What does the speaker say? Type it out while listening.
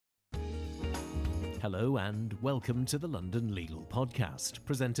Hello and welcome to the London Legal Podcast,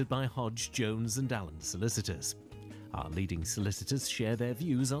 presented by Hodge Jones Allen Solicitors. Our leading solicitors share their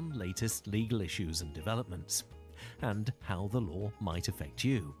views on latest legal issues and developments, and how the law might affect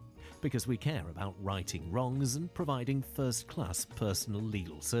you, because we care about righting wrongs and providing first-class personal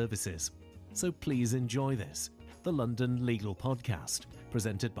legal services. So please enjoy this, the London Legal Podcast,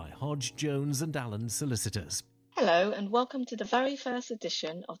 presented by Hodge Jones Allen Solicitors. Hello and welcome to the very first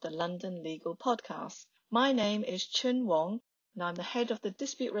edition of the London Legal Podcast. My name is Chun, Wong and I'm the head of the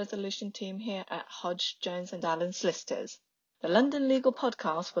dispute resolution team here at Hodge Jones Allen Solicitors. The London Legal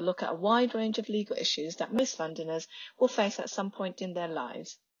Podcast will look at a wide range of legal issues that most Londoners will face at some point in their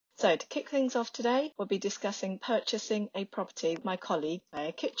lives. So to kick things off today, we'll be discussing purchasing a property with my colleague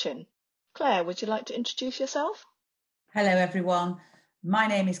Claire Kitchen. Claire, would you like to introduce yourself? Hello everyone. My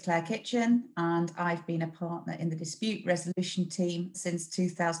name is Claire Kitchen and I've been a partner in the dispute resolution team since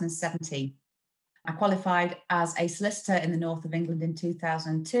 2017. I qualified as a solicitor in the north of England in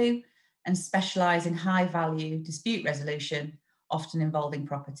 2002 and specialise in high value dispute resolution, often involving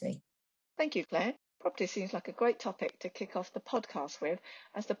property. Thank you, Claire. Property seems like a great topic to kick off the podcast with,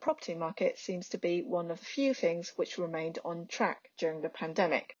 as the property market seems to be one of the few things which remained on track during the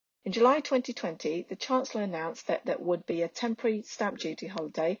pandemic. In July 2020, the Chancellor announced that there would be a temporary stamp duty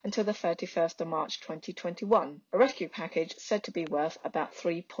holiday until the 31st of March 2021, a rescue package said to be worth about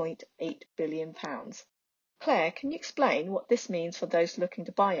 £3.8 billion. Claire, can you explain what this means for those looking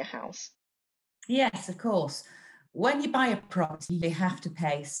to buy a house? Yes, of course. When you buy a property, you have to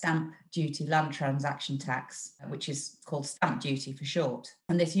pay stamp duty land transaction tax, which is called stamp duty for short.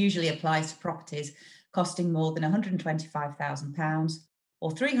 And this usually applies to properties costing more than £125,000 or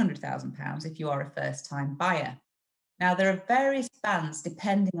 £300,000 if you are a first-time buyer. Now, there are various bands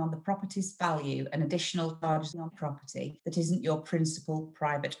depending on the property's value and additional charges on property that isn't your principal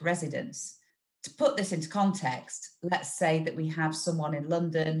private residence. To put this into context, let's say that we have someone in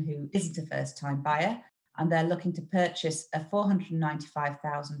London who isn't a first-time buyer and they're looking to purchase a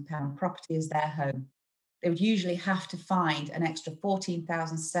 £495,000 property as their home. They would usually have to find an extra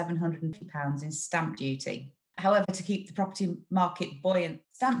 £14,750 in stamp duty. However, to keep the property market buoyant,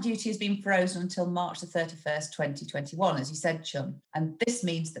 stamp duty has been frozen until March the 31st, 2021, as you said, Chun. And this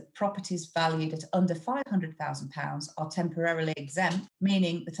means that properties valued at under £500,000 are temporarily exempt,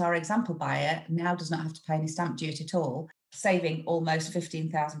 meaning that our example buyer now does not have to pay any stamp duty at all, saving almost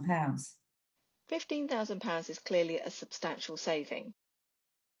 £15,000. £15,000 is clearly a substantial saving.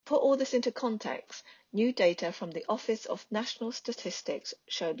 To put all this into context, new data from the Office of National Statistics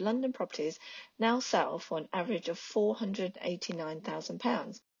showed London properties now sell for an average of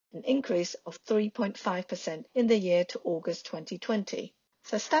 £489,000, an increase of 3.5% in the year to August 2020.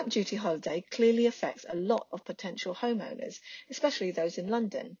 So stamp duty holiday clearly affects a lot of potential homeowners, especially those in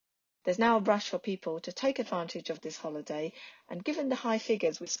London. There's now a rush for people to take advantage of this holiday, and given the high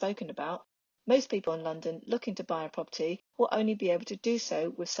figures we've spoken about, most people in London looking to buy a property will only be able to do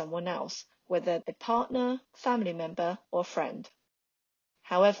so with someone else, whether a partner, family member or friend.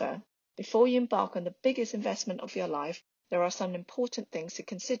 However, before you embark on the biggest investment of your life, there are some important things to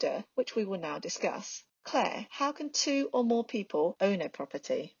consider, which we will now discuss. Claire, how can two or more people own a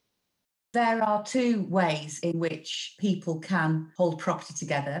property? There are two ways in which people can hold property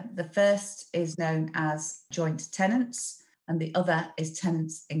together. The first is known as joint tenants and the other is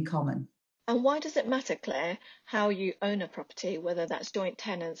tenants in common. And why does it matter, Claire, how you own a property, whether that's joint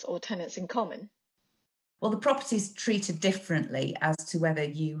tenants or tenants in common? Well, the property is treated differently as to whether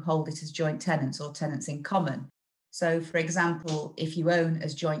you hold it as joint tenants or tenants in common. So, for example, if you own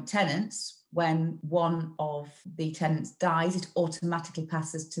as joint tenants, when one of the tenants dies, it automatically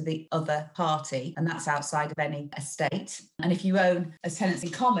passes to the other party, and that's outside of any estate. And if you own as tenants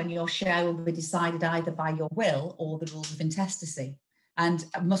in common, your share will be decided either by your will or the rules of intestacy. And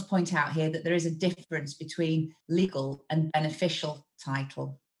I must point out here that there is a difference between legal and beneficial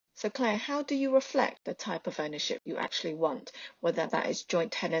title. So Claire, how do you reflect the type of ownership you actually want, whether that is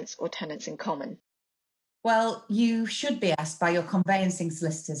joint tenants or tenants in common? Well, you should be asked by your conveyancing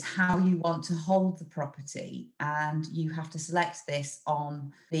solicitors how you want to hold the property, and you have to select this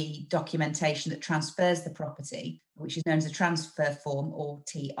on the documentation that transfers the property, which is known as a transfer form or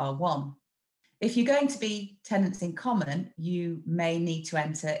TR1. If you're going to be tenants in common, you may need to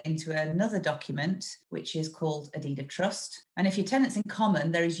enter into another document, which is called a deed of trust. And if you're tenants in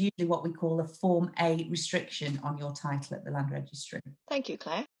common, there is usually what we call a Form A restriction on your title at the Land Registry. Thank you,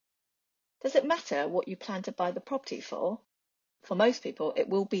 Claire. Does it matter what you plan to buy the property for? For most people, it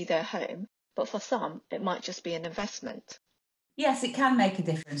will be their home, but for some, it might just be an investment. Yes, it can make a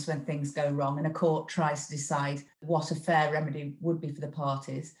difference when things go wrong and a court tries to decide what a fair remedy would be for the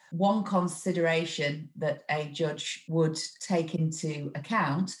parties. One consideration that a judge would take into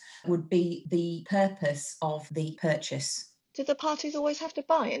account would be the purpose of the purchase. Do the parties always have to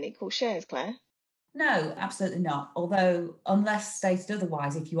buy in equal shares, Claire? No, absolutely not. Although, unless stated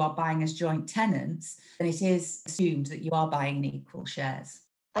otherwise, if you are buying as joint tenants, then it is assumed that you are buying in equal shares.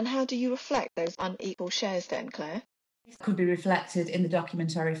 And how do you reflect those unequal shares then, Claire? This could be reflected in the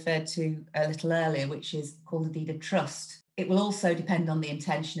document I referred to a little earlier, which is called a deed of trust. It will also depend on the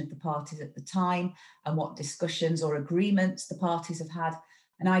intention of the parties at the time and what discussions or agreements the parties have had.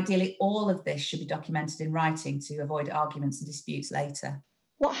 And ideally, all of this should be documented in writing to avoid arguments and disputes later.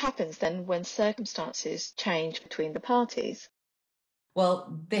 What happens then when circumstances change between the parties?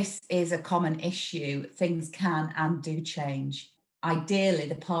 Well, this is a common issue. Things can and do change. Ideally,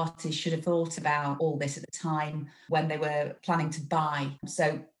 the parties should have thought about all this at the time when they were planning to buy.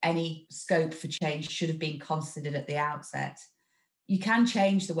 So any scope for change should have been considered at the outset. You can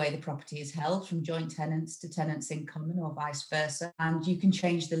change the way the property is held from joint tenants to tenants in common or vice versa. And you can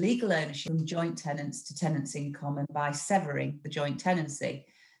change the legal ownership from joint tenants to tenants in common by severing the joint tenancy.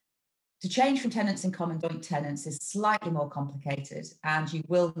 To change from tenants in common to joint tenants is slightly more complicated, and you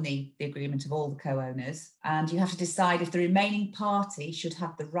will need the agreement of all the co-owners. And you have to decide if the remaining party should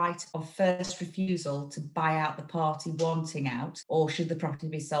have the right of first refusal to buy out the party wanting out, or should the property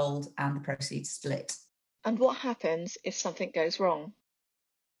be sold and the proceeds split. And what happens if something goes wrong?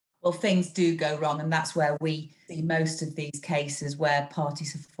 Well, things do go wrong, and that's where we see most of these cases where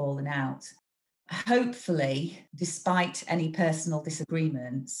parties have fallen out. Hopefully, despite any personal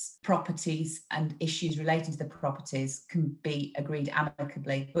disagreements, properties and issues relating to the properties can be agreed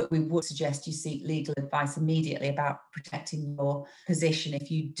amicably. But we would suggest you seek legal advice immediately about protecting your position if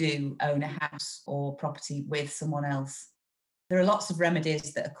you do own a house or property with someone else. There are lots of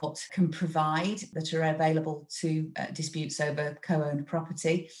remedies that a court can provide that are available to disputes over co-owned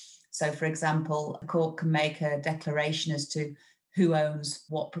property. So, for example, a court can make a declaration as to who owns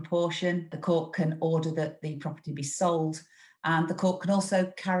what proportion. The court can order that the property be sold. And the court can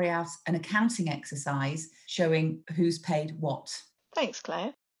also carry out an accounting exercise showing who's paid what. Thanks,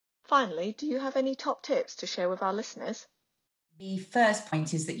 Claire. Finally, do you have any top tips to share with our listeners? The first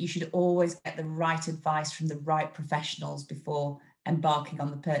point is that you should always get the right advice from the right professionals before embarking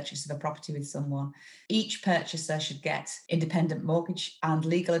on the purchase of a property with someone. Each purchaser should get independent mortgage and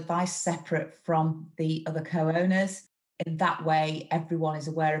legal advice separate from the other co-owners. In that way, everyone is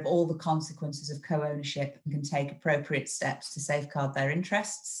aware of all the consequences of co-ownership and can take appropriate steps to safeguard their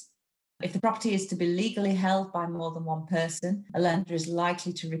interests. If the property is to be legally held by more than one person, a lender is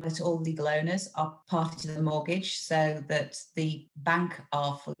likely to require that all legal owners are party to the mortgage so that the bank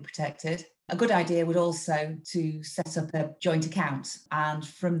are fully protected. A good idea would also to set up a joint account, and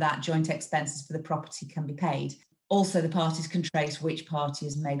from that, joint expenses for the property can be paid. Also, the parties can trace which party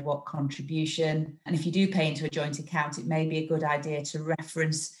has made what contribution. And if you do pay into a joint account, it may be a good idea to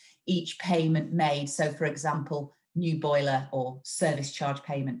reference each payment made. So, for example, new boiler or service charge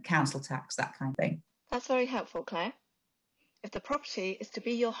payment, council tax, that kind of thing. That's very helpful, Claire. If the property is to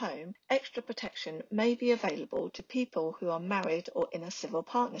be your home, extra protection may be available to people who are married or in a civil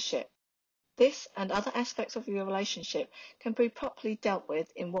partnership. This and other aspects of your relationship can be properly dealt with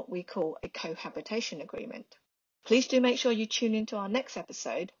in what we call a cohabitation agreement. Please do make sure you tune into our next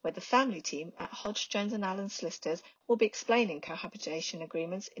episode where the family team at Hodge Jones Allen Solicitors will be explaining cohabitation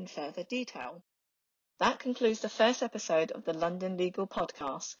agreements in further detail. That concludes the first episode of the London Legal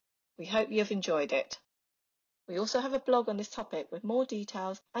Podcast. We hope you have enjoyed it. We also have a blog on this topic with more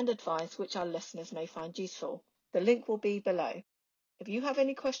details and advice which our listeners may find useful. The link will be below. If you have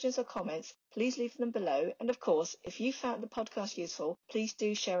any questions or comments, please leave them below. And of course, if you found the podcast useful, please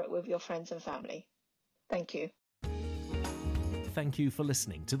do share it with your friends and family. Thank you. Thank you for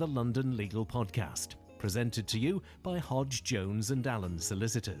listening to the London Legal Podcast, presented to you by Hodge Jones Allen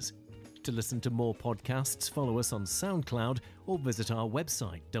Solicitors. To listen to more podcasts, follow us on SoundCloud or visit our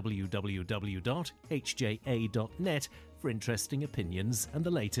website www.hja.net for interesting opinions and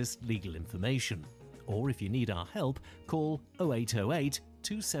the latest legal information. Or if you need our help, call 0808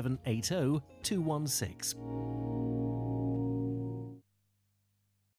 2780 216.